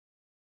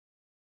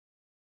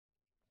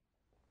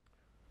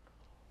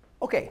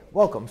Okay,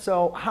 welcome.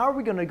 So how are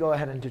we going to go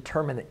ahead and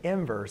determine the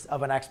inverse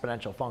of an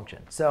exponential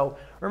function? So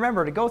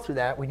remember, to go through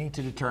that, we need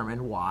to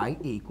determine y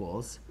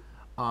equals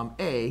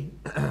a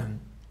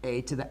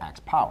to the x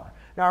power.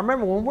 Now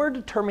remember, when we're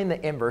determining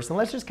the inverse, and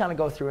let's just kind of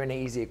go through an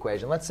easy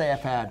equation. Let's say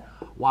I've had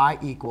y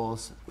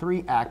equals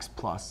 3x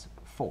plus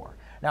 4.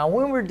 Now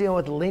when we're dealing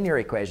with linear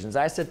equations,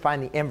 I said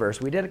find the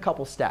inverse. We did a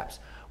couple steps.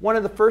 One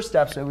of the first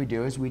steps that we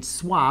do is we'd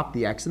swap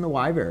the x and the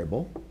y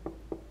variable.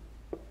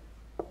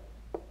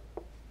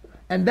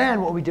 And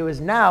then what we do is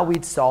now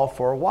we'd solve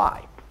for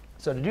y.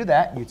 So to do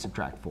that, you'd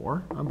subtract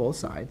 4 on both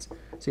sides.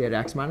 So you had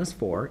x minus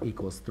 4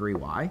 equals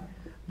 3y.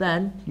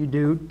 Then you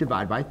do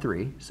divide by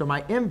 3. So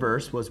my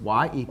inverse was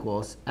y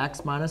equals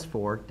x minus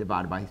 4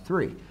 divided by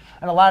 3.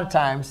 And a lot of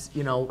times,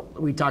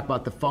 we talk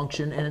about the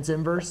function and its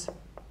inverse.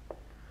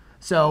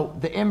 So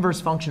the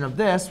inverse function of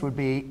this would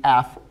be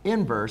f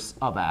inverse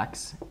of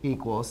x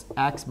equals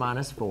x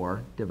minus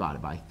 4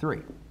 divided by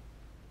 3.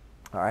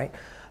 All right.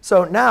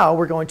 So now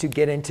we're going to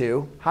get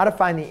into how to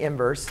find the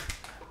inverse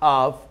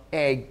of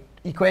an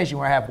equation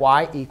where I have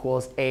y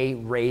equals a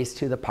raised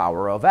to the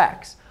power of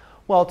x.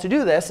 Well, to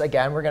do this,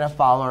 again, we're going to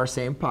follow our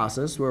same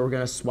process where we're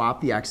going to swap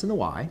the x and the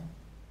y.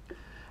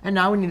 And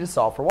now we need to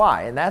solve for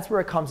y. And that's where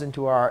it comes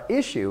into our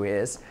issue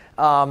is,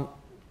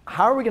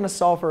 how are we going to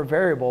solve for a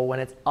variable when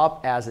it's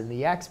up as in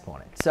the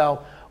exponent?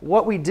 So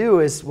what we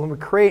do is when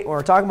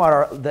we're talking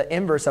about the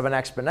inverse of an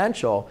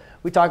exponential,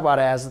 we talk about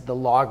it as the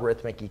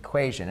logarithmic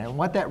equation. And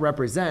what that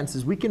represents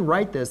is we can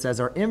write this as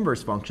our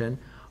inverse function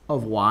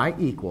of y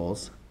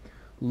equals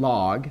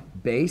log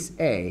base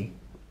a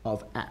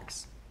of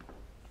x.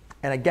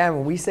 And again,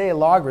 when we say a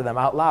logarithm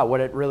out loud, what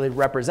it really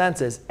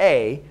represents is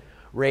a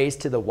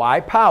raised to the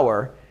y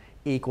power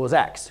equals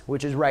x,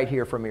 which is right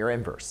here from your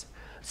inverse.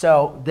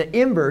 So the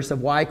inverse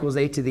of y equals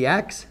a to the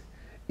x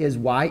is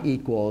y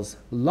equals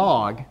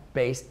log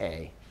base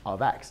a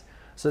of x.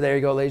 So there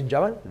you go, ladies and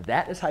gentlemen.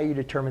 That is how you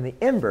determine the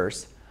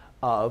inverse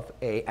of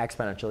an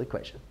exponential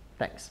equation.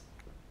 Thanks.